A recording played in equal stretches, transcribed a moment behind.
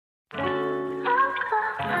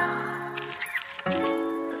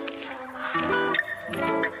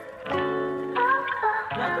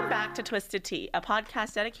to Twisted Tea, a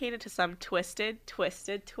podcast dedicated to some twisted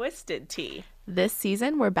tea. This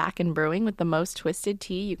season, we're back in brewing with the most twisted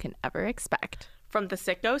tea you can ever expect. From the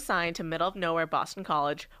sick-no sign to middle of nowhere Boston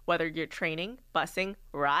College, whether you're training, busing,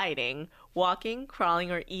 riding, walking,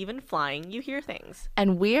 crawling, or even flying, you hear things.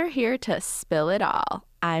 And we're here to spill it all.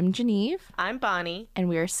 I'm Genevieve. I'm Bonnie. And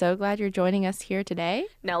we are so glad you're joining us here today.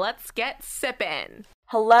 Now let's get sippin'.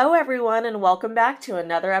 Hello, everyone, and welcome back to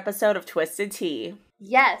another episode of Twisted Tea.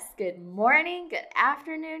 Yes, good morning, good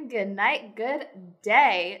afternoon, good night, good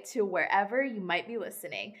day to wherever you might be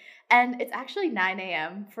listening. And it's actually 9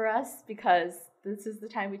 a.m. for us because this is the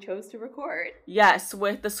time we chose to record. Yes,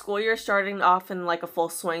 with the school year starting off in like a full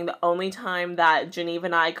swing, the only time that Geneve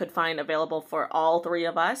and I could find available for all three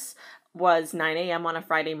of us was 9 a.m. on a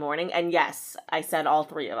Friday morning. And yes, I said all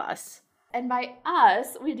three of us. And by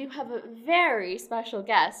us, we do have a very special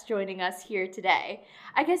guest joining us here today.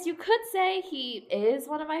 I guess you could say he is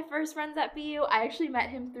one of my first friends at BU. I actually met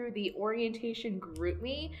him through the orientation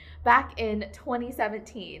GroupMe back in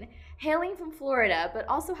 2017. Hailing from Florida, but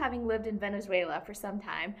also having lived in Venezuela for some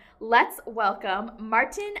time, let's welcome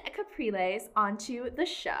Martin Capriles onto the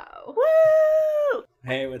show. Woo!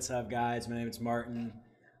 Hey, what's up, guys? My name is Martin.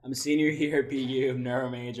 I'm a senior here at BU, neuro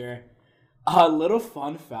major. A little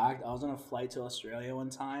fun fact, I was on a flight to Australia one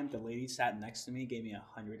time. The lady sat next to me, gave me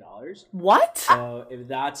 $100. What? So if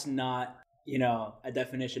that's not, a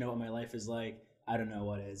definition of what my life is like, I don't know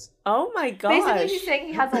what is. Oh my gosh. Basically, he's saying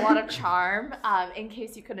he has a lot of charm, in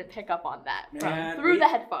case you couldn't pick up on that through the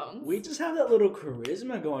headphones. We just have that little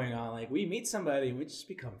charisma going on. Like, we meet somebody and we just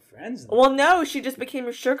become friends. Well, no, she just became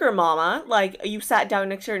your sugar mama. Like, you sat down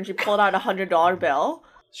next to her and she pulled out $100 bill.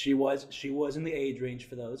 She was in the age range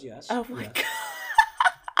for those, yes. Oh my God.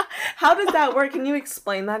 How does that work? Can you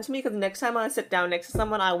explain that to me? Because next time I sit down next to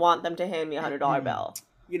someone, I want them to hand me a $100 bill.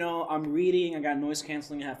 I'm reading. I got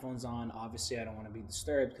noise-canceling headphones on. Obviously, I don't want to be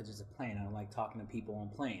disturbed because it's a plane. I don't like talking to people on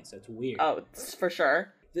planes. That's weird. Oh, for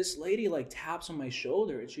sure. This lady, taps on my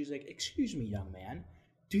shoulder, and she's like, "Excuse me, young man.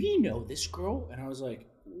 Do you know this girl?" And I was like,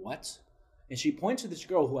 "What?" And she points to this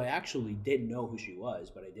girl who I actually didn't know who she was,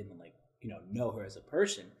 but I didn't, know her as a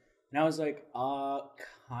person. And I was like,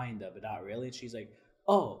 kind of, but not really. And she's like,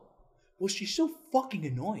 "Oh, well, she's so fucking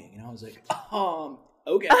annoying." And I was like,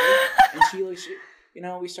 okay. And she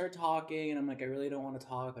we start talking, and I'm like, I really don't want to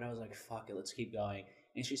talk, but I was like, fuck it, let's keep going.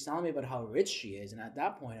 And she's telling me about how rich she is, and at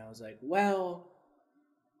that point, I was like, well,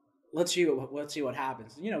 let's see what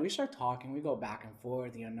happens. We start talking, we go back and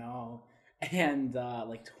forth, and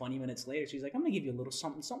 20 minutes later, she's like, I'm gonna give you a little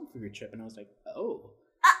something for your trip, and I was like, oh.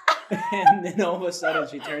 And then all of a sudden,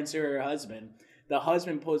 she turns to her husband. The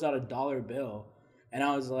husband pulls out $1 bill, and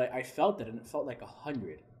I was like, I felt it, and it felt like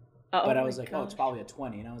 100. But I was like, it's probably a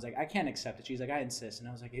 20. And I was like, I can't accept it. She's like, I insist. And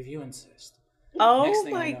I was like, if you insist. Oh, next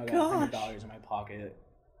thing my I know, I got $100 in my pocket.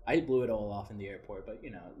 I blew it all off in the airport, but,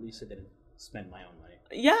 at least I didn't spend my own money.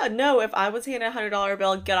 Yeah, no, if I was handed a $100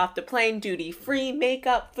 bill, get off the plane, duty-free,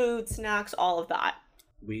 makeup, food, snacks, all of that.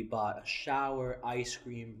 We bought a shower, ice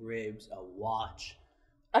cream, ribs, a watch.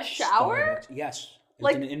 A shower? Starbucks. Yes.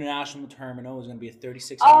 It's an international terminal. It was going to be a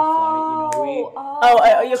 36-hour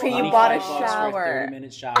flight. Okay, you bought a shower. For a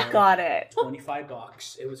 30-minute shower. Got it.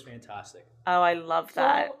 $25. It was fantastic. Oh, I love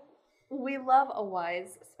that. So, we love a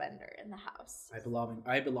wise spender in the house. I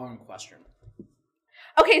belong in question.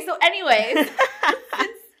 Okay, so anyways,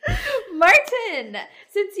 Martin,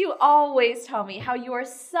 since you always tell me how you are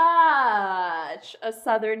such a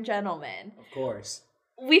Southern gentleman. Of course.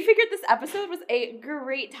 We figured this episode was a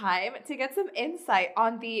great time to get some insight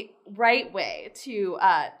on the right way to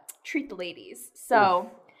treat the ladies.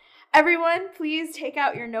 So, everyone, please take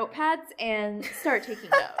out your notepads and start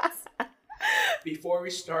taking notes. Before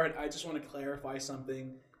we start, I just want to clarify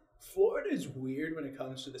something. Florida is weird when it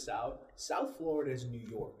comes to the South. South Florida is New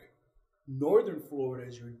York. Northern Florida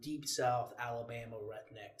is your deep South, Alabama,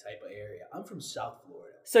 redneck type of area. I'm from South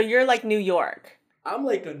Florida. So you're like New York. I'm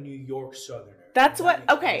like a New York Southerner. That's what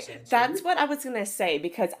I was going to say,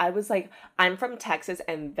 because I was like, I'm from Texas,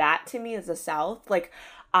 and that to me is the South. Like,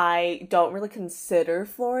 I don't really consider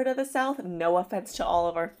Florida the South. No offense to all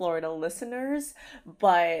of our Florida listeners,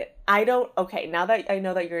 but now that I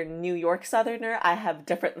know that you're a New York Southerner, I have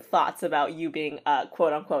different thoughts about you being a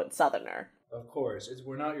quote unquote Southerner. Of course,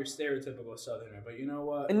 we're not your stereotypical Southerner, but you know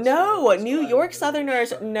what? No, New York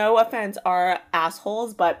Southerners, no offense, are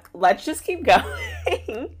assholes, but let's just keep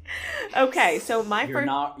going. Okay, so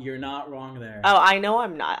You're not wrong there. Oh, I know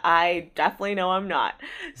I'm not. I definitely know I'm not.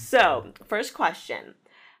 So, first question.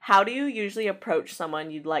 How do you usually approach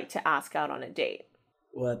someone you'd like to ask out on a date?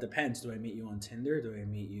 Well, it depends. Do I meet you on Tinder? Or do I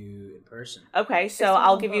meet you in person? Okay, so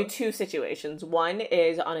I'll give you two situations. One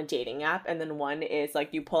is on a dating app, and then one is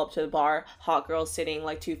like you pull up to the bar, hot girl sitting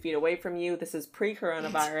like 2 feet away from you. This is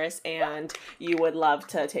pre-coronavirus, and you would love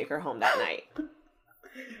to take her home that night.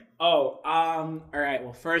 Oh, all right.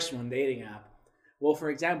 Well, first one, dating app. Well, for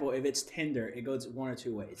example, if it's Tinder, it goes one or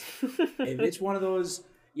two ways. If it's one of those,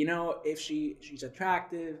 if she's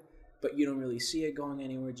attractive, but you don't really see it going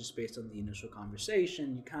anywhere just based on the initial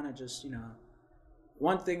conversation, you kind of just,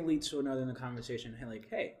 one thing leads to another in the conversation.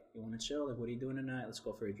 Hey, you want to chill? Like, what are you doing tonight? Let's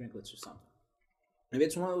go for a drink. Let's do something. If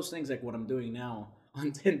it's one of those things like what I'm doing now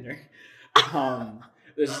on Tinder,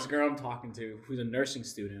 there's this girl I'm talking to who's a nursing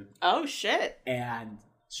student. Oh, shit. And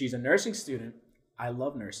she's a nursing student. I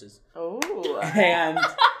love nurses. Oh. And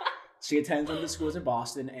she attends one of the schools in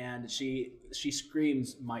Boston, and she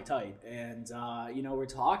screams my type. And we're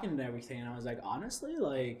talking and everything, and I was like, honestly,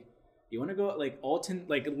 like, you want to go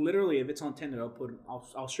literally, if it's on Tinder,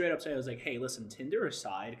 I'll straight up say, I was like, hey, listen, Tinder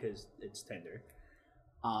aside, because it's Tinder.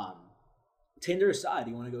 Tinder aside,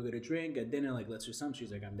 you want to go get a drink, a dinner, like, let's do something.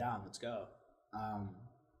 She's like, I'm down, let's go.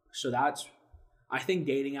 So I think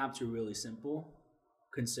dating apps are really simple,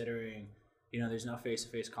 considering, there's no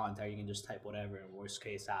face-to-face contact. You can just type whatever, and worst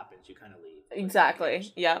case happens, you kind of leave.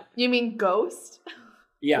 Exactly. Yeah. You mean ghost?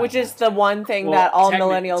 Yeah. Which is the one thing that all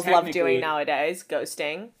millennials love doing nowadays,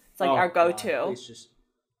 ghosting. It's like our go-to. God, please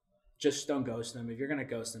just don't ghost them. If you're gonna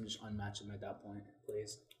ghost them, just unmatch them at that point,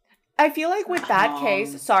 please. I feel like with that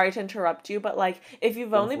case, sorry to interrupt you, but like if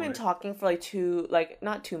you've only been talking for like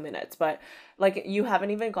not 2 minutes, but like you haven't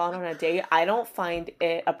even gone on a date, I don't find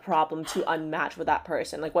it a problem to unmatch with that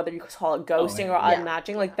person. Like whether you call it ghosting or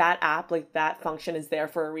unmatching, like that app, like that function is there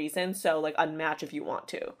for a reason. So like unmatch if you want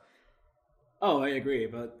to. Oh, I agree,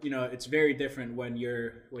 but it's very different when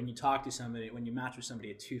you talk to somebody, when you match with somebody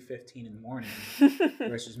at 2:15 in the morning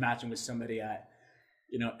versus matching with somebody at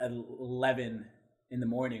 11 in the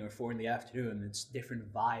morning or 4 in the afternoon. It's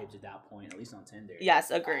different vibes at that point, at least on Tinder. Yes,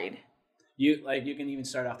 agreed. You can even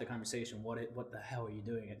start off the conversation, what the hell are you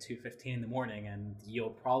doing at 2:15 in the morning, and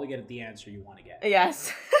you'll probably get the answer you want to get.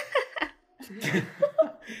 Yes.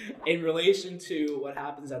 In relation to what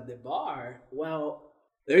happens at the bar, well,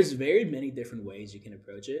 there's very many different ways you can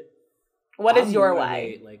approach it. What is your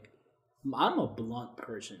way? I'm a blunt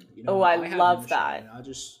person. I love that.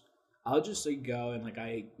 I'll just go and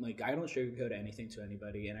I don't sugarcoat anything to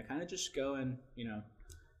anybody, and I kind of just go and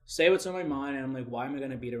say what's on my mind, and I'm like, why am I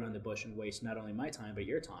going to beat around the bush and waste not only my time but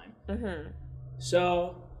your time? Mm-hmm.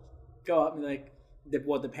 So go up and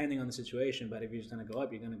depending on the situation, but if you're just going to go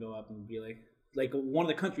up, you're going to go up and be like one of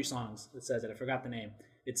the country songs that says it. I forgot the name.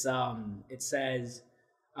 It says,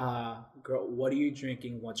 girl, what are you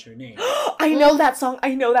drinking? What's your name? I know that song.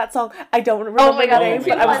 I don't remember the name,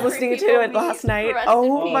 but I was listening to it last night.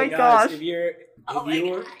 Oh my gosh.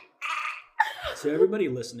 So everybody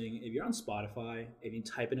listening, if you're on Spotify, if you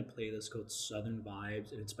type in a playlist called Southern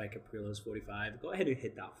Vibes and it's by Caprillo's 45, go ahead and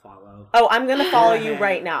hit that follow. Oh, I'm going to follow you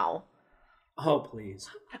right now. Oh, please.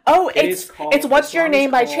 Oh, it's What's Your Name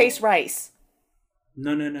by Chase Rice.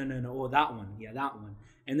 No. Oh, that one. Yeah, that one.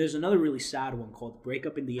 And there's another really sad one called Break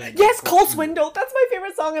Up in the End. Yes, Cole Swindle. That's my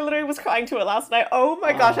favorite song. I literally was crying to it last night. Oh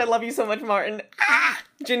my gosh, I love you so much, Martin.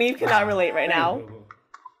 Janine cannot relate right now.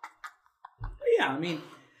 Yeah, I mean,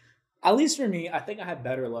 at least for me, I think I had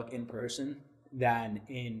better luck in person than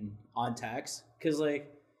on text. Because, I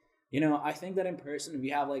think that in person, if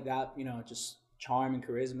you have that, just charm and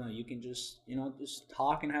charisma, you can just, just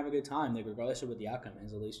talk and have a good time. Regardless of what the outcome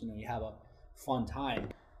is, at least, you have a fun time.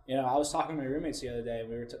 I was talking to my roommates the other day.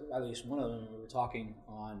 We were at least one of them. We were talking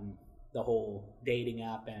on the whole dating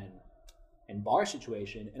app and bar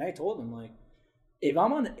situation, and I told them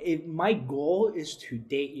if my goal is to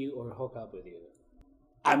date you or hook up with you,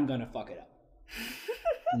 I'm gonna fuck it up.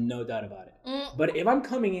 No doubt about it. But if I'm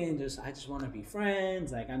coming in I just want to be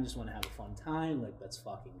friends, I just want to have a fun time, let's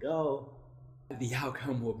fucking go. The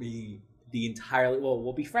outcome will be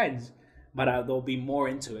we'll be friends. But they'll be more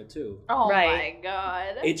into it too. Oh my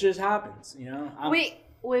god! It just happens, Wait!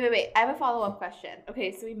 I have a follow-up question.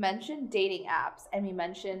 Okay, so we mentioned dating apps and we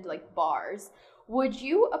mentioned bars. Would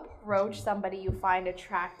you approach somebody you find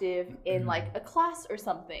attractive in a class or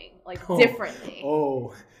something differently?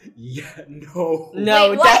 Oh, yeah, no.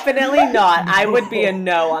 No, definitely not. I would be a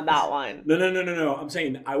no on that one. No. I'm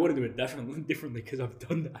saying I wouldn't do it definitely differently because I've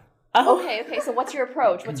done that. Oh. Okay. So what's your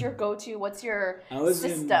approach? What's your go-to? What's your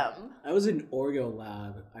system? I was in Oreo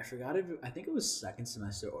lab. I think it was second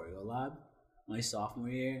semester Oreo lab, my sophomore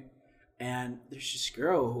year. And there's this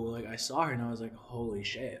girl who I saw her and I was like, holy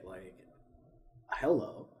shit,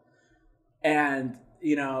 hello. And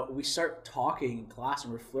you know, we start talking in class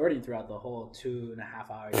and we're flirting throughout the whole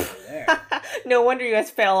 2.5 hours we were there. No wonder you guys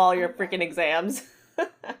fail all your freaking exams.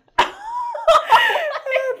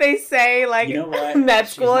 They say, like, You know what? med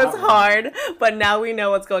She's school is not wrong. hard, but now we know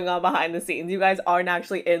what's going on behind the scenes. You guys aren't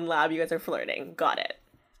actually in lab. You guys are flirting. Got it.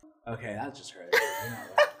 Okay, that just hurt. You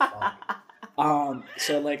know what?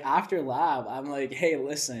 So like after lab, I'm like, hey,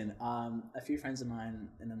 listen, a few friends of mine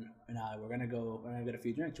and I, we're gonna get a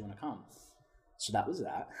few drinks. You wanna come? So that was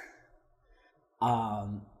that.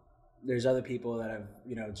 There's other people that I've,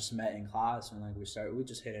 you know, just met in class, and like we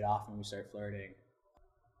just hit it off and we start flirting.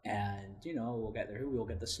 And, you know, we'll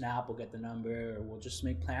get the snap, we'll get the number, or we'll just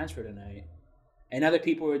make plans for tonight. And other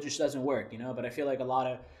people, it just doesn't work, you know? But I feel like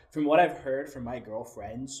from what I've heard from my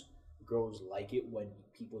girlfriends, girls like it when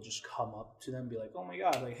people just come up to them, be like, oh my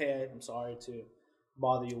God, like, hey, I'm sorry to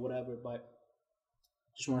bother you, whatever, but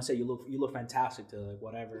just want to say you look fantastic to, like,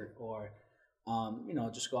 whatever. Or, you know,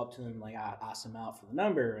 just go up to them, like, ask them out for the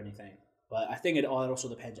number or anything. But I think it also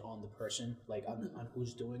depends on the person, like, on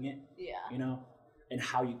who's doing it. Yeah. You know? And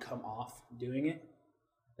how you come off doing it.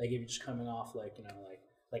 Like if you're just coming off like, you know,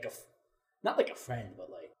 like not like a friend, but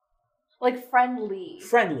like friendly.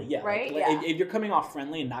 Friendly, yeah. Right? Like, Yeah. If you're coming off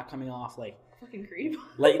friendly and not coming off like Fucking creep.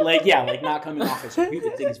 like not coming off as a creep,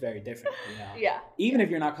 I think it's very different. You know? Yeah. Even if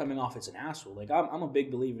you're not coming off as an asshole, like I'm a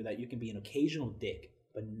big believer that you can be an occasional dick,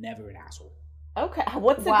 but never an asshole. Okay,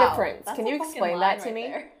 what's the difference? Can you explain that to me?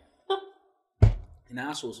 There. An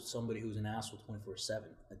asshole is somebody who's an asshole 24/7.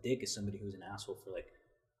 A dick is somebody who's an asshole for like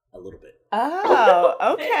a little bit. Oh,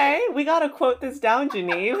 okay. We gotta quote this down,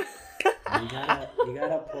 Geneve. You gotta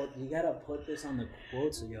put this on the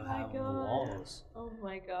quotes that you'll have on the walls. Oh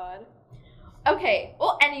my God. Okay.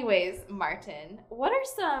 Well, anyways, Martin, what are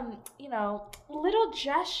some, you know, little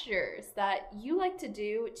gestures that you like to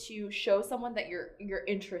do to show someone that you're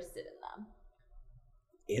interested in them?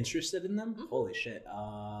 Interested in them? Mm-hmm. Holy shit.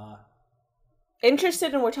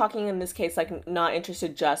 Interested, and we're talking in this case, like, not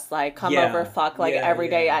interested just, like, come over, fuck, like, every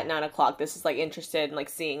day at 9 o'clock. This is, like, interested in, like,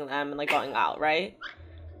 seeing them and, like, going out, right?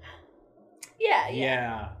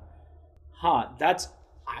 Yeah. Huh. That's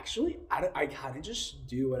actually, I kind of just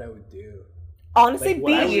do what I would do. Honestly,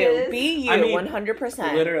 Like, be you, I mean,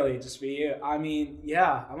 100%. Literally, just be you. I mean,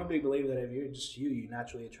 yeah, I'm a big believer that if you're just you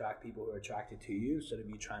naturally attract people who are attracted to you instead of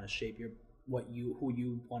you trying to shape who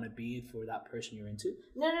you want to be for that person you're into.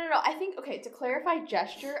 No. I think, okay, to clarify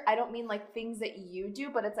gesture, I don't mean like things that you do,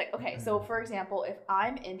 but it's like, okay, so for example, if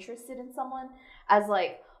I'm interested in someone as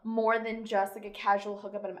like more than just like a casual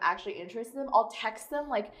hookup and I'm actually interested in them, I'll text them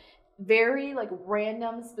like very like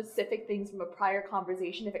random specific things from a prior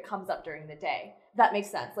conversation if it comes up during the day. That makes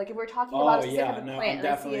sense. Like if we're talking about a specific plant and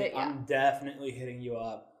I see it, I'm definitely hitting you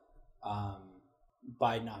up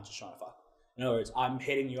by not just trying to fuck. In other words, I'm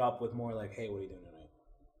hitting you up with more like, hey, what are you doing tonight?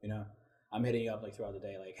 You know? I'm hitting you up like throughout the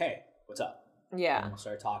day, like, hey, what's up? Yeah. And we'll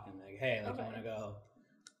start talking, like, hey, like, you want to go?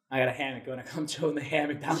 I got a hammock. You want to come chill in the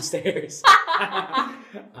hammock downstairs?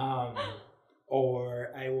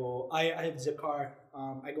 Or I have a zip car.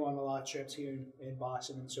 I go on a lot of trips here in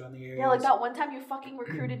Boston and surrounding areas. Yeah, like that one time you fucking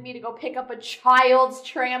recruited me to go pick up a child's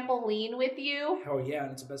trampoline with you. Hell yeah,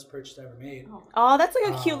 and it's the best purchase I ever made. Oh, that's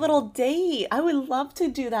like a cute little date. I would love to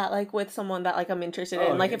do that, like with someone that like I'm interested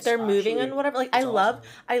in. Like if they're moving and whatever. Like I love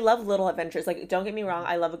little adventures. Like don't get me wrong,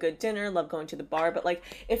 I love a good dinner, love going to the bar. But like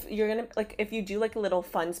if you're gonna like if you do like little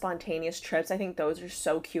fun, spontaneous trips, I think those are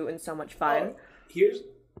so cute and so much fun. Here's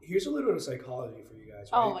a little bit of psychology for you guys.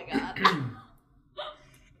 Right? Oh my God.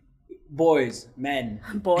 Boys, men,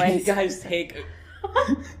 Boys. you guys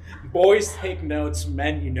boys take notes.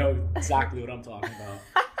 Men, you know exactly what I'm talking about.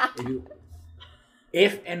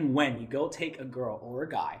 If and when you go take a girl or a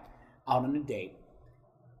guy out on a date,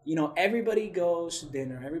 you know, everybody goes to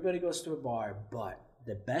dinner, everybody goes to a bar, but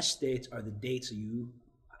the best dates are the dates that you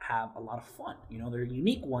have a lot of fun. You know, they're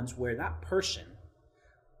unique ones where that person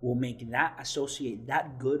will associate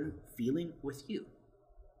that good feeling with you.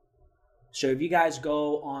 So if you guys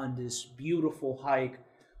go on this beautiful hike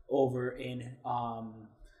over in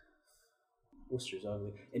Worcester's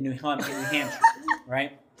ugly in New Hampshire,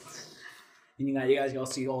 right? And you guys go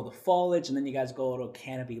see all the foliage, and then you guys go to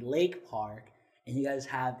Canopy Lake Park, and you guys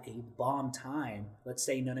have a bomb time. Let's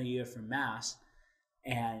say none of you are from Mass,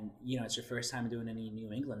 and you know it's your first time doing any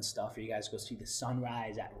New England stuff, or you guys go see the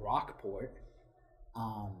sunrise at Rockport.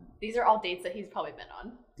 These are all dates that he's probably been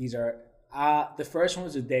on. These are the first one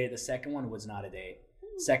was a date. The second one was not a date.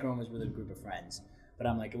 The second one was with a group of friends. But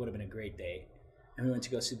I'm like, it would have been a great date. And we went to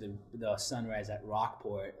go see the sunrise at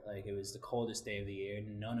Rockport. Like it was the coldest day of the year.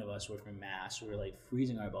 None of us were from Mass. We were like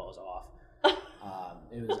freezing our balls off.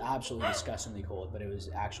 It was absolutely disgustingly cold, but it was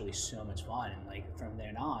actually so much fun. And like from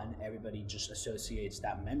then on, everybody just associates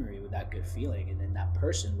that memory with that good feeling, and then that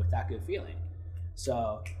person with that good feeling.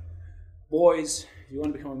 So, boys, if you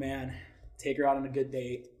want to become a man, take her out on a good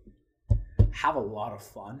date, have a lot of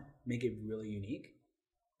fun, make it really unique,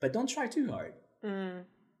 but don't try too hard. And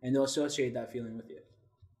they'll associate that feeling with you.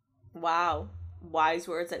 Wow. Wise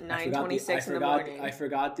words at 9:26 in the morning. I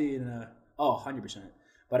forgot the 100%.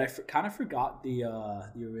 But I kind of forgot the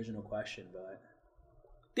original question. But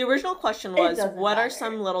the original question was, what matter. are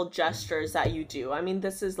some little gestures that you do? I mean,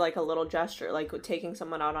 this is like a little gesture, like taking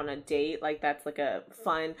someone out on a date. Like that's like a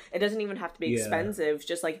fun. It doesn't even have to be expensive.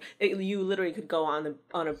 Just like you literally could go on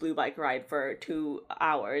a blue bike ride for 2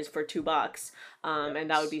 hours for $2, and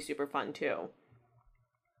that would be super fun too.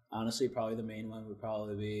 Honestly, probably the main one would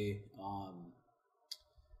probably be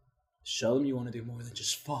show them you want to do more than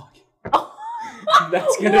just fuck.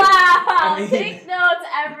 That's gonna, wow! I mean, take notes,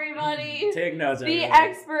 everybody. Take notes, everybody. The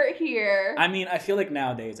expert here. I mean, I feel like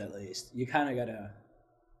nowadays, at least, you kind of gotta.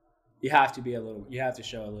 You have to be a little. You have to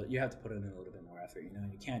show a little. You have to put in a little bit more effort. You know,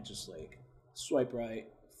 you can't just like swipe right,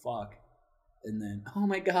 fuck, and then oh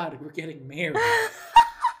my god, we're getting married.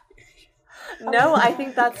 No, I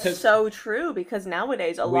think that's so true because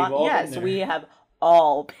nowadays we have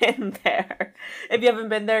all been there. If you haven't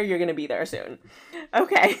been there, you're going to be there soon.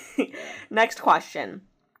 Okay. Next question.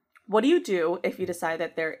 What do you do if you decide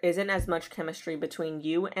that there isn't as much chemistry between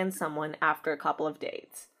you and someone after a couple of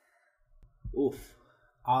dates? Oof.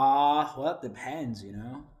 Well, it depends, you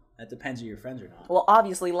know. That depends if you're friends or not. Well,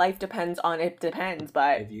 obviously life depends on it depends,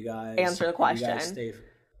 but if you guys answer the question.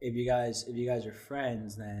 If you guys are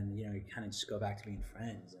friends, then you know you kind of just go back to being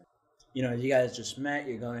friends. You know, you guys just met,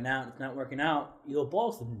 you're going out, it's not working out, you'll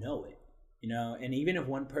both know it, you know, and even if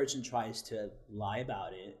one person tries to lie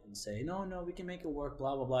about it and say, no, we can make it work,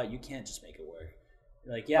 blah, blah, blah, you can't just make it work.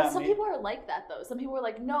 You're like, yeah. But some people are like that, though. Some people are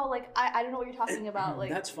like, no, like, I don't know what you're talking about. Like,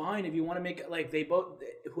 that's fine. If you want to make it, like,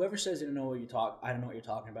 whoever says they don't know what I don't know what you're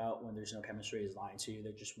talking about when there's no chemistry is lying to you.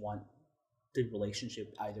 They just want the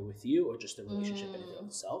relationship either with you or just the relationship in and of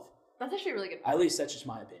itself. That's actually a really good point. At least that's just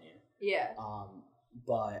my opinion. Yeah.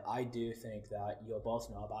 But I do think that you'll both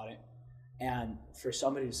know about it. And for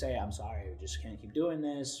somebody to say, I'm sorry, we just can't keep doing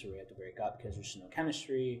this, or we have to break up because there's no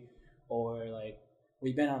chemistry, or like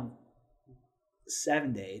we've been on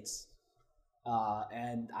 7 dates,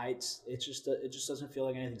 and it just doesn't feel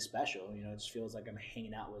like anything special. You know, it just feels like I'm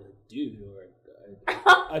hanging out with a dude or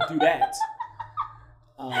a dudette.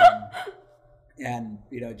 And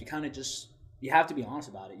you know, you have to be honest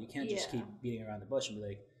about it. You can't just keep beating around the bush and be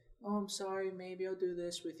like, oh, I'm sorry, maybe I'll do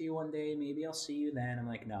this with you one day, maybe I'll see you then. I'm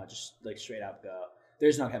like, no, just like straight up go.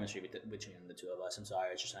 There's no chemistry between the two of us. I'm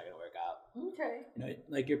sorry, it's just not gonna work out. Okay. You know,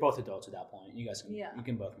 like you're both adults at that point. You guys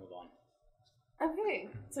can both move on. Okay.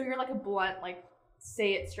 So you're like a blunt, like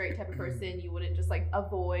say it straight type of person. You wouldn't just like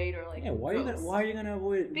avoid or like why are you gonna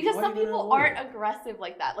avoid it? Because some people aren't aggressive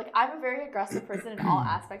like that. Like I'm a very aggressive person in all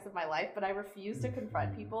aspects of my life, but I refuse to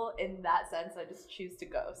confront people in that sense. I just choose to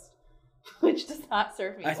ghost. Which does not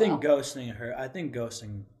serve me. I think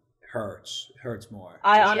ghosting hurts more.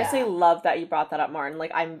 I honestly love that you brought that up, Martin.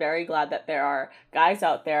 Like, I'm very glad that there are guys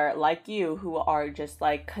out there like you who are just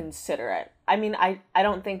like considerate. I mean, I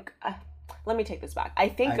don't think. Let me take this back. I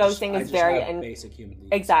think ghosting is very basic human needs.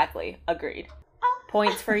 Exactly. Agreed.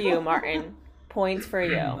 Points for you, Martin. Points for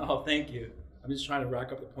you. Oh, thank you. I'm just trying to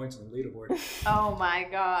rack up the points on the leaderboard. Oh my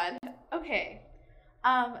god. Okay.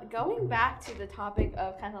 Going back to the topic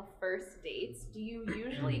of kind of first dates, do you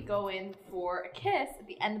usually go in for a kiss at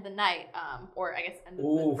the end of the night, or I guess end of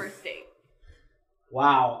the first date?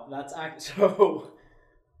 Wow, that's so.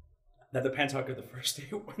 That depends how good the first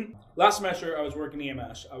date went. Last semester, I was working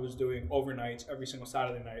EMS. I was doing overnights every single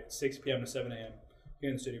Saturday night, 6 p.m. to 7 a.m. here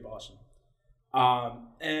in the city of Boston.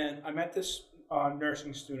 And I met this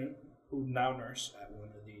nursing student who now nurse at one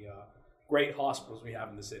of the great hospitals we have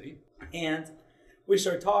in the city, and we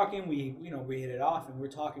started talking. We hit it off, and we're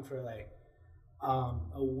talking for like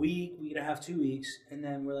a week and a half, 2 weeks, and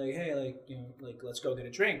then we're like, hey, let's go get a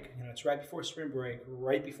drink. You know, it's right before spring break,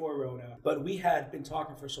 right before Rona. But we had been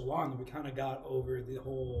talking for so long that we kind of got over the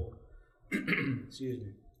whole, excuse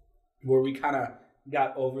me, where we kind of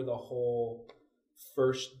got over the whole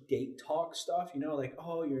first date talk stuff. You know, like,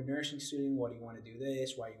 oh, you're a nursing student. Why do you want to do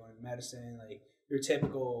this? Why are you going to medicine? Like your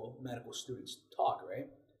typical medical students talk, right?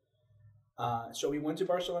 So we went to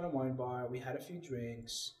Barcelona Wine Bar. We had a few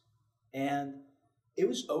drinks, and it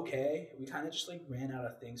was okay. We kind of just like ran out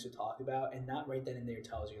of things to talk about, and not right then and there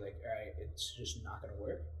tells you like, all right, it's just not gonna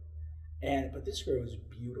work. But this girl was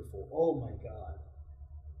beautiful. Oh my god.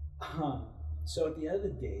 So at the end of the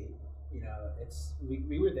day, you know,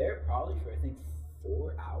 we were there probably for I think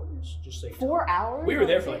 4 hours, just like 4 hours. We were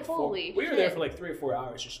there for like holy we were shit. there for like 3 or 4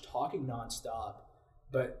 hours, just talking nonstop.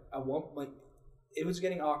 But I won't like. It was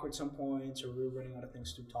getting awkward some points, or we were running out of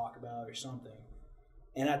things to talk about, or something.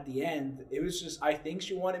 And at the end, it was just, I think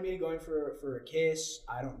she wanted me to go in for a kiss.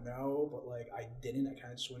 I don't know, but like I didn't. I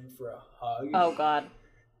kind of just went in for a hug. Oh God.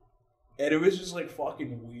 And it was just like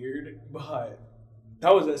fucking weird. But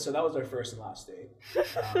that was it. So that was our first and last date.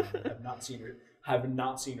 Have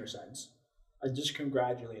not seen her since. I just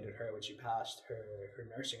congratulated her when she passed her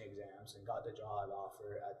nursing exams and got the job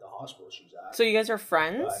offer at the hospital she's at. So you guys are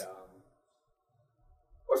friends? But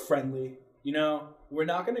we're friendly. You know, we're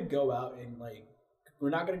not gonna go out and like. We're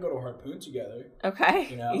not gonna go to Harpoon together. Okay.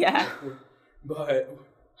 You know. Yeah. But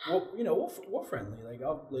we're friendly.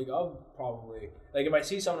 I'll probably like if I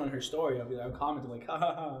see someone on her story, I'll comment like, ha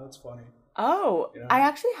ha ha, that's funny. Oh, you know? I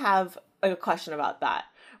actually have a question about that.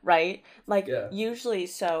 Right? Like usually,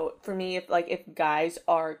 so for me, if guys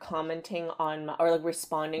are commenting on or like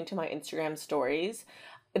responding to my Instagram stories,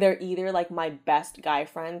 they're either like my best guy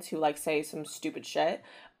friends who like say some stupid shit,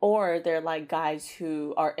 or they're like guys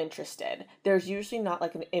who are interested. There's usually not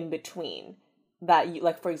like an in between that you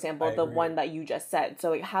like. For example, the one that you just said. So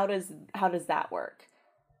like, how does that work?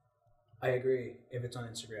 I agree. If it's on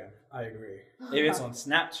Instagram, I agree. If it's on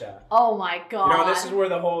Snapchat, oh my God! You know, this is where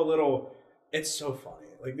the whole little. It's so funny.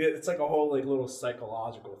 Like it's like a whole like little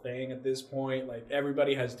psychological thing at this point. Like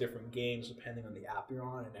everybody has different games depending on the app you're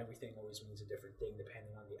on, and everything always means a different thing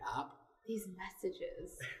depending on the app. These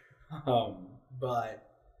messages. But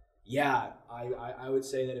yeah, I would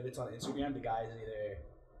say that if it's on Instagram, the guy is either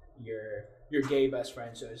your gay best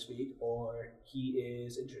friend, so to speak, or he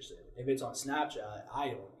is interested. If it's on Snapchat,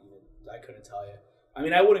 I couldn't tell you. I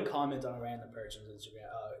mean, I wouldn't comment on a random person's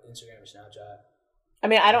Instagram or Snapchat. I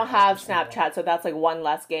mean, I don't have Snapchat, so that's like one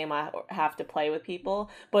less game I have to play with people.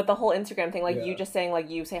 But the whole Instagram thing, like you just saying, like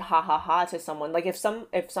you say ha ha ha to someone, like if some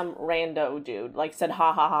rando dude like said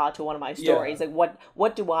ha ha ha to one of my stories, like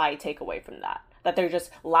what do I take away from that? That they're just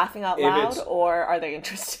laughing out loud, or are they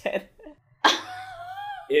interested?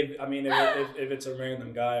 If it's a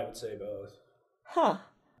random guy, I would say both. Huh.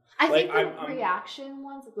 I think the reaction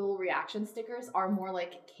ones, like the little reaction stickers, are more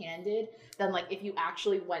like candid than like if you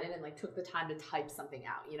actually went in and like took the time to type something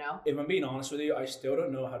out, you know? If I'm being honest with you, I still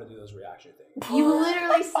don't know how to do those reaction things. You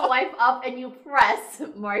literally swipe up and you press,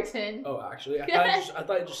 Martin. Oh, actually? I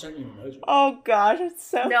thought I just sent you an emoji. Oh gosh, it's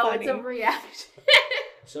so funny. No, it's a reaction.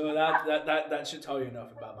 So that should tell you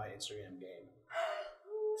enough about my Instagram game.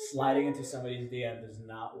 Sliding into somebody's DM does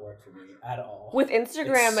not work for me at all. With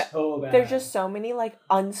Instagram, it's so bad. There's just so many like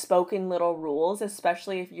unspoken little rules,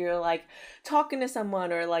 especially if you're like talking to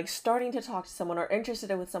someone or like starting to talk to someone or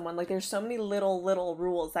interested with someone. Like there's so many little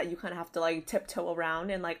rules that you kind of have to like tiptoe around,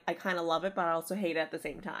 and like I kind of love it, but I also hate it at the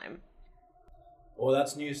same time. Well,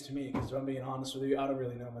 that's news to me, because if I'm being honest with you, I don't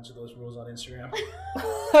really know much of those rules on Instagram.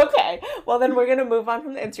 Okay, well then we're gonna move on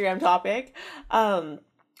from the Instagram topic.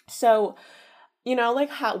 So, you know, like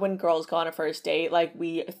how when girls go on a first date, like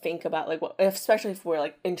we think about like what, especially if we're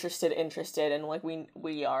like interested, and like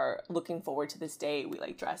we are looking forward to this date. We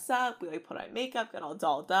like dress up, we like put on makeup, get all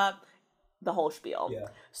dolled up, the whole spiel. Yeah.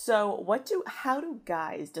 So how do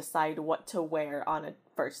guys decide what to wear on a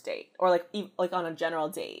first date, or like on a general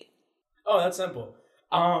date? Oh, that's simple.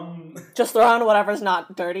 Just throw on whatever's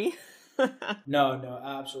not dirty. No,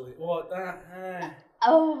 absolutely. Well,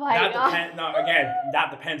 oh my God.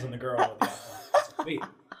 That depends on the girl.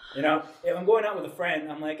 You know, if I'm going out with a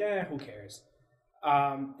friend, I'm like, who cares? If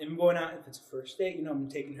I'm going out, if it's a first date, you know, I'm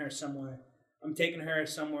taking her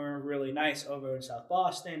somewhere really nice over in South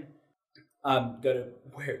Boston. I'm gonna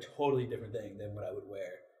wear a totally different thing than what I would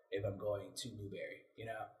wear if I'm going to Newberry, you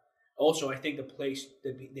know? Also, I think the place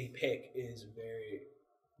that they pick is very,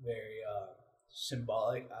 very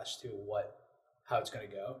symbolic as to how it's gonna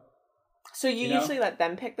go. So you usually let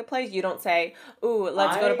them pick the place? You don't say, ooh,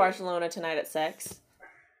 let's go to Barcelona tonight at 6?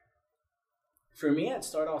 For me, I'd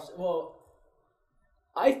start off, well,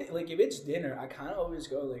 I think, like, if it's dinner, I kind of always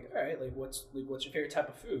go, like, all right, like, what's your favorite type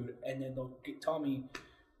of food? And then they'll tell me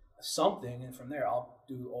something, and from there, I'll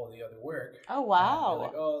do all the other work. Oh, wow.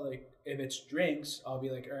 Like, like, if it's drinks, I'll be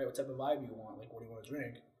like, all right, what type of vibe you want? Like, what do you want to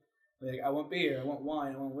drink? Like, I want beer, I want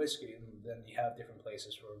wine, I want whiskey. And then you have different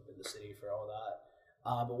places in the city for all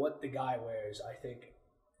that. But what the guy wears, I think,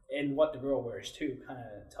 and what the girl wears too, kind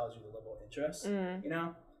of tells you the level of interest. You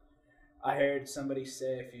know, I heard somebody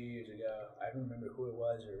say a few years ago, I don't remember who it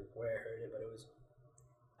was or where I heard it, but it was,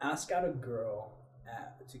 ask out a girl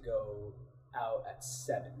to go out at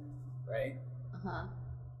 7, right?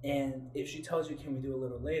 And if she tells you, can we do a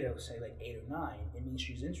little later, say like 8 or 9, it means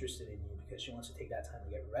she's interested in you because she wants to take that time to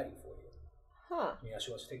get ready for you. Huh. You know,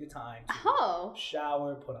 she wants to take the time to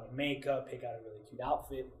shower, put on makeup, pick out a really cute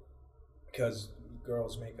outfit, because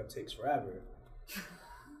girls' makeup takes forever.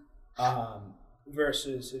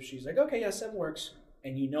 Versus if she's like, okay, yeah, 7 works,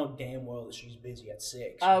 and you know damn well that she's busy at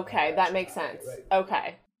 6. Okay, that makes sense.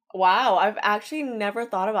 Okay. Wow, I've actually never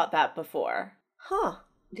thought about that before. Huh.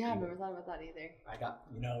 Yeah, I've never thought about that either. We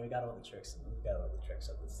got all the tricks. We got all the tricks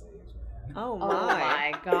up the sleeves, man. Oh my. Oh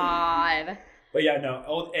my god. But yeah, no.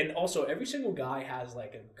 Oh, and also, every single guy has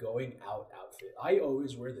like a going out outfit. I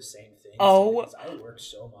always wear the same thing. Oh, because I work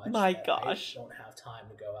so much. my gosh. I don't have time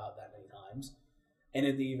to go out that many times. And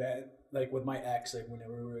in the event, like with my ex, like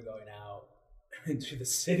whenever we were going out into the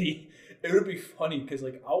city, it would be funny because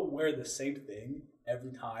like I'll wear the same thing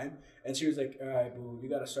every time. And she was like, all right, boo, you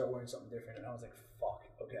got to start wearing something different. And I was like, fuck,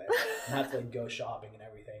 okay. I have to like go shopping and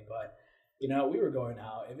everything. But, you know, we were going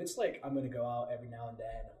out. If it's like I'm going to go out every now and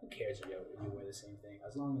then, who cares if you wear the same thing?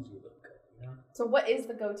 As long as you look good, you know? So what is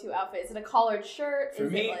the go-to outfit? Is it a collared shirt? For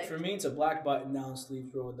me, it's a black button-down,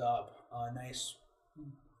 sleeves rolled up, nice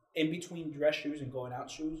in-between dress shoes and going out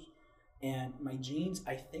shoes. And my jeans,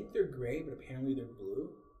 I think they're gray, but apparently they're blue.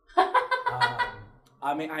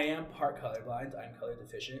 I mean, I am part colorblind. I'm color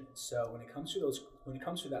deficient. So when it comes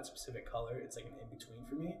to that specific color, it's like an in-between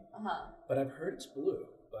for me. But I've heard it's blue.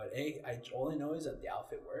 But all I know is that the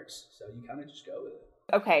outfit works. So you kind of just go with it.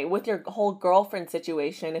 Okay, with your whole girlfriend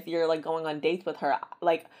situation, if you're like going on dates with her,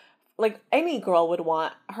 like any girl would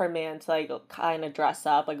want her man to like kind of dress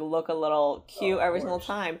up, like look a little cute every single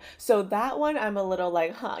time. So that one, I'm a little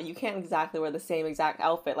like, you can't exactly wear the same exact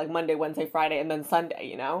outfit like Monday, Wednesday, Friday, and then Sunday,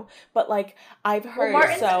 you know? But like I've heard,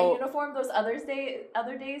 Martin's uniform those other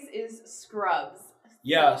days is scrubs.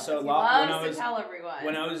 Yeah, so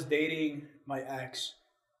when I was dating my ex,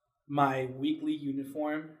 my weekly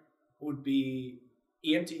uniform would be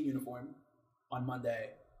EMT uniform on Monday,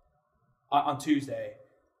 on Tuesday.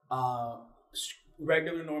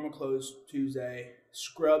 Regular normal clothes Tuesday,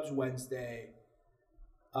 scrubs Wednesday,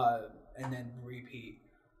 and then repeat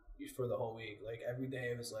for the whole week. Like every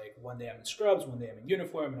day it was like one day I'm in scrubs, one day I'm in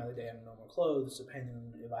uniform, another day I'm in normal clothes, depending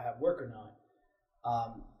on if I have work or not.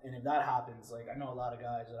 And if that happens, like I know a lot of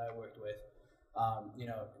guys that I worked with, you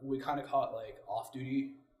know, we kind of call it like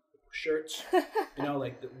off-duty shirts. You know,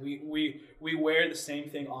 like we wear the same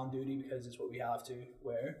thing on duty because it's what we have to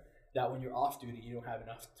wear. That when you're off duty, you don't have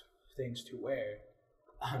enough things to wear.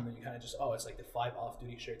 And you kind of just, it's like the 5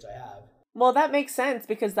 off-duty shirts I have. Well, that makes sense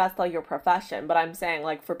because that's like your profession. But I'm saying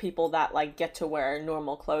like for people that like get to wear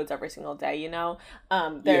normal clothes every single day, you know,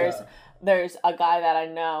 there's a guy that I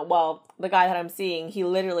know. Well, the guy that I'm seeing, he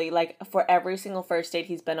literally like for every single first date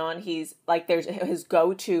he's been on, he's like there's his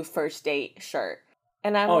go-to first date shirt.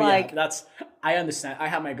 And I'm like, I understand. I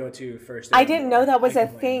have my go-to first date. I didn't know that was a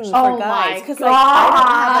thing for guys because like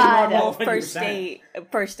I don't have a normal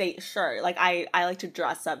first date shirt. Like I like to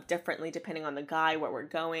dress up differently depending on the guy, where we're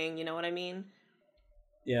going. You know what I mean?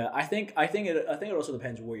 Yeah, I think it also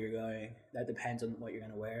depends where you're going. That depends on what you're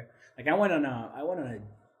gonna wear. Like I went on a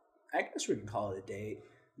I guess we can call it a date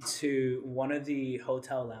to one of the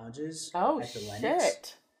hotel lounges. At the Lennox.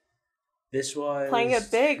 Shit! This was playing it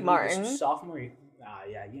big, Martin. This was sophomore year.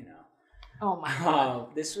 Yeah, you know. Oh my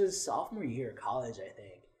god. This was sophomore year of college, I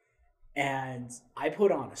think. And I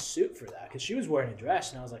put on a suit for that because she was wearing a dress,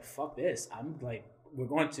 and I was like, "Fuck this!" I'm like, we're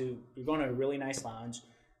going to a really nice lounge.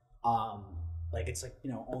 Like it's like, you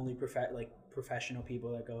know, only professional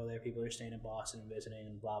people that go there. People are staying in Boston and visiting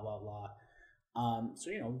and blah blah blah. So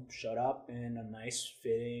you know, showed up in a nice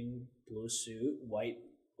fitting blue suit, white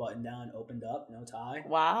button down, opened up, no tie.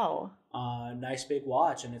 Wow. Nice big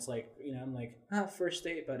watch, and it's like, you know, I'm like, first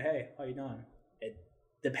date, but hey, how you doing? It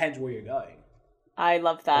depends where you're going. I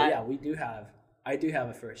love that. But yeah, I do have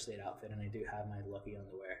a first date outfit, and I do have my lucky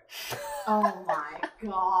underwear. Oh my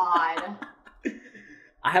god.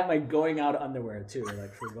 I have my going out underwear too,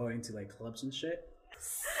 like for going to like clubs and shit.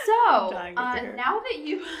 So, now that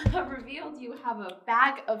you have revealed you have a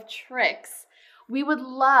bag of tricks, we would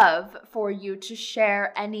love for you to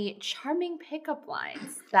share any charming pickup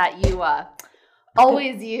lines that you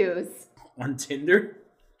always use. On Tinder?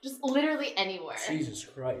 Just literally anywhere. Jesus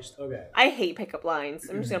Christ. Okay. I hate pickup lines.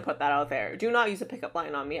 I'm just going to put that out there. Do not use a pickup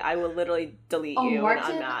line on me. I will literally delete you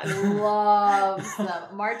Martin and I'm not. loves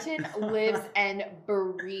them. Martin lives and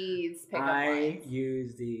breathes pickup lines. I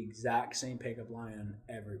use the exact same pickup line on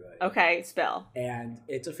everybody. Okay, spill. And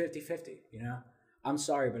it's a 50-50, you know? I'm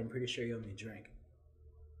sorry, but I'm pretty sure you owe me a drink.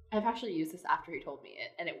 I've actually used this after he told me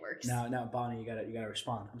it, and it works. No, Bonnie, you gotta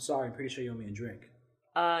respond. I'm sorry, I'm pretty sure you owe me a drink.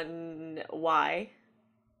 Why?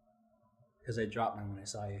 Because I dropped mine when I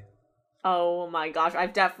saw you. Oh my gosh,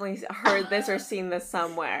 I've definitely heard this or seen this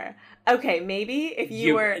somewhere. Okay, maybe if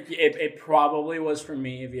you were... It probably was for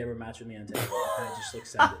me if you ever match with me on Tinder. And I just like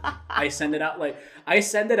send it. I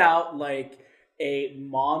send it out like a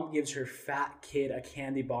mom gives her fat kid a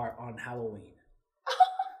candy bar on Halloween.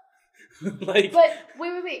 But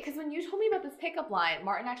wait, because when you told me about this pickup line,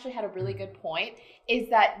 Martin actually had a really good point, is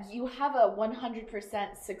that you have a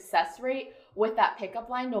 100% success rate with that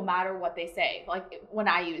pickup line no matter what they say. Like when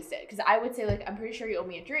I used it, because I would say like, I'm pretty sure you owe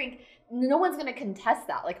me a drink. No one's going to contest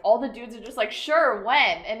that. Like all the dudes are just like, sure,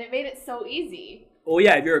 when? And it made it so easy. Oh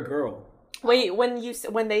yeah, if you're a girl. Wait,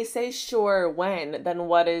 when they say sure, when, then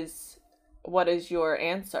what is your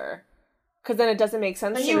answer? Because then it doesn't make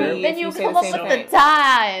sense to me. Then you come up with the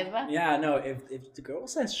time. Yeah, no. If the girl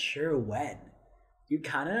says sure when, you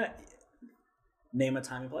kind of name a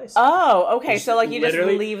time and place. Oh, okay. So like you just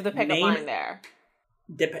leave the pickup line there.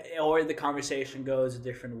 Or the conversation goes a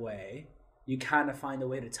different way. You kind of find a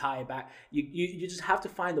way to tie it back. You just have to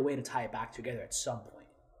find a way to tie it back together at some point.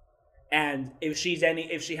 And if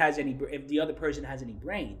the other person has any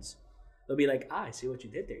brains, they'll be like, I see what you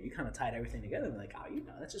did there. You kind of tied everything together. And like,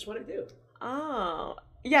 that's just what I do. Oh,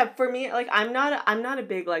 yeah. For me, like, I'm not a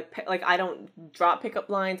big, like I don't drop pickup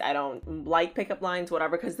lines. I don't like pickup lines,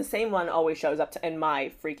 whatever, because the same one always shows up in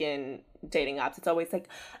my freaking dating apps. It's always like,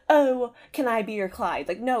 oh, can I be your Clyde?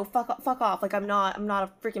 Like, no, fuck off. Like, I'm not a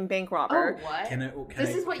freaking bank robber. Oh, what?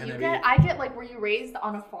 This is what you get? I get, like, were you raised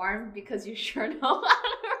on a farm because you sure know how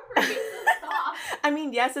to raise a dog? I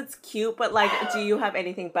mean, yes, it's cute, but like, do you have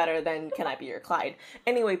anything better than can I be your Clyde?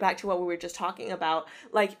 Anyway, back to what we were just talking about.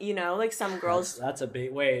 Like, you know, like some girls... That's a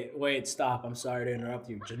big... Wait, stop. I'm sorry to interrupt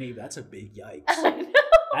you. Genevieve, that's a big yikes.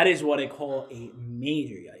 That is what I call a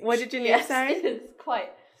major yikes. What did Genevieve say? It is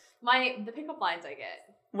quite... The pickup lines I get.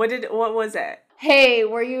 What was it? Hey,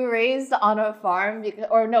 were you raised on a farm? Did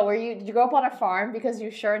you grow up on a farm because you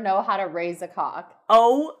sure know how to raise a cock?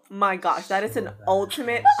 Oh my gosh, that is an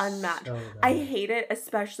ultimate unmatched. I hate it,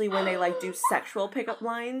 especially when they like do sexual pickup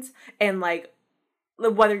lines and like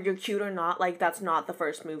whether you're cute or not, like that's not the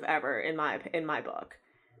first move ever in my book.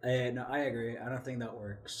 No, I agree. I don't think that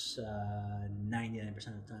works 99% of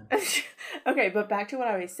the time. Okay, but back to what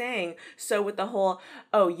I was saying. So with the whole,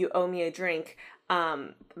 oh, you owe me a drink,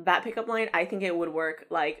 that pickup line, I think it would work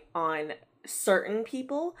like on certain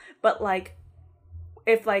people, but like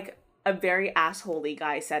if like a very assholey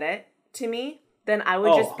guy said it to me, then I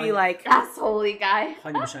would just be like, assholey guy.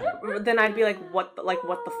 100%. Then I'd be like, what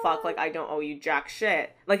the fuck? Like, I don't owe you jack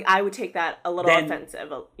shit. Like, I would take that a little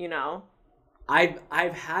offensive, you know? I've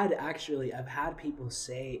had people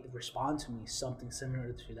respond to me something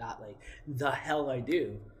similar to that, like, the hell I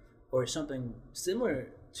do, or something similar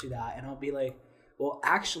to that, and I'll be like, well,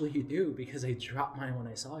 actually you do, because I dropped mine when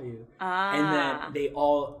I saw you. And then they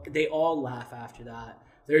all laugh after that.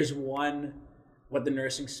 There's one, what the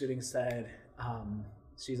nursing student said,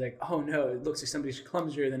 she's like, oh no, it looks like somebody's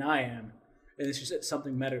clumsier than I am. And then she said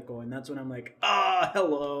something medical, and that's when I'm like,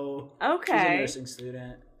 hello. Okay. She's a nursing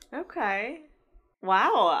student. Okay.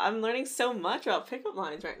 Wow, I'm learning so much about pickup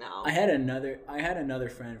lines right now. I had another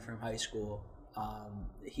friend from high school.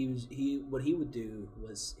 What he would do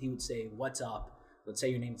was he would say, "What's up?" Let's say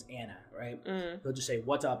your name's Anna, right? He'll just say,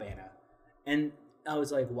 "What's up, Anna?" And I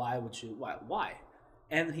was like, "Why would you? Why?"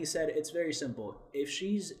 And he said, "It's very simple. If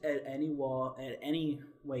she's at any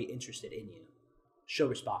way interested in you, she'll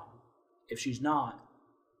respond. If she's not,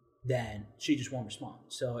 then she just won't respond."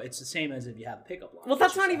 So it's the same as if you have a pickup line. Well,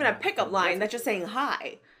 that's not even a pickup line. That's just saying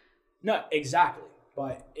hi. No, exactly.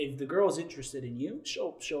 But if the girl's interested in you,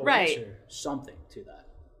 she'll answer something to that.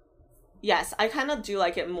 Yes, I kind of do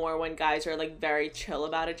like it more when guys are like very chill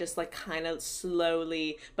about it, just like kind of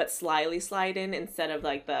slowly but slyly slide in instead of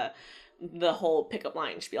like the whole pickup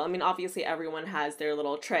line spiel. I mean, obviously everyone has their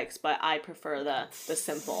little tricks, but I prefer the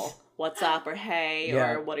simple "what's up" or "hey"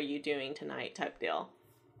 or "what are you doing tonight" type deal.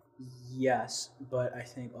 Yes, but I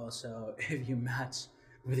think also if you match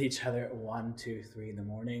with each other at 1, 2, 3 in the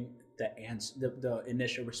morning, the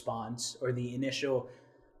initial response or the initial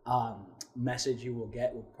message you will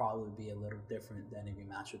get will probably be a little different than if you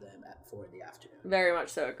match with them at 4 in the afternoon. Very much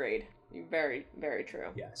so agreed. Very, very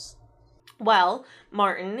true. Yes. Well,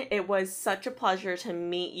 Martin, it was such a pleasure to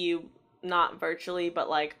meet you, not virtually, but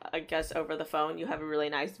like, I guess over the phone. You have a really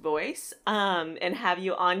nice voice, and have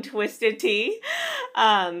you on Twisted Tea.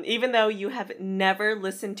 Even though you have never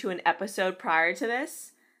listened to an episode prior to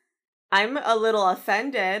this, I'm a little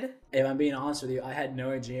offended. If I'm being honest with you, I had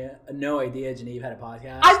no idea Genevieve had a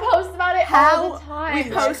podcast. I post about it all the time.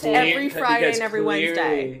 We post every Friday and every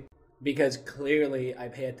Wednesday. because clearly I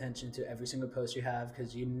pay attention to every single post you have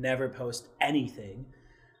because you never post anything.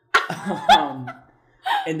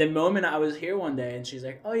 And the moment I was here one day and she's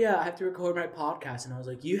like, oh yeah, I have to record my podcast. And I was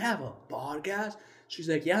like, you have a podcast? She's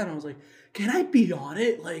like, yeah. And I was like, can I be on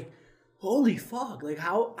it? Like, holy fuck. Like,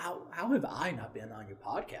 how have I not been on your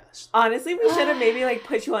podcast? Honestly, we should have maybe like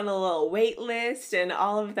put you on a little wait list and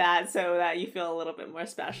all of that so that you feel a little bit more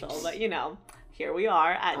special. But you know, here we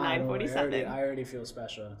are at 9:47. I already feel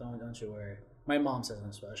special. Don't you worry. My mom says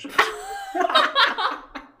I'm special.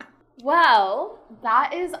 Well,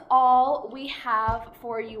 that is all we have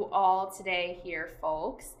for you all today here,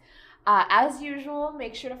 folks. As usual,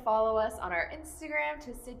 make sure to follow us on our Instagram,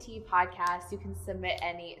 Twisted Tea Podcast. You can submit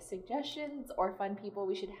any suggestions or fun people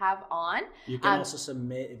we should have on. You can also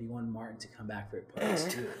submit if you want Martin to come back for a post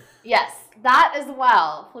too. Yes, that as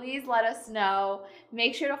well. Please let us know.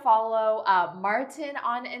 Make sure to follow Martin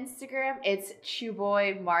on Instagram. It's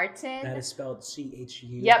Chuboy Martin. That is spelled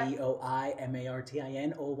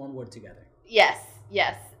CHUBOIMARTIN, all one word together. Yes,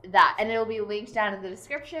 that. And it'll be linked down in the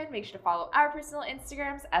description. Make sure to follow our personal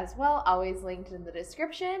Instagrams as well. Always linked in the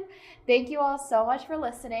description. Thank you all so much for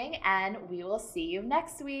listening, and we will see you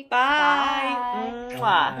next week. Bye. Bye.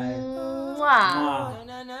 Mwah. Mwah.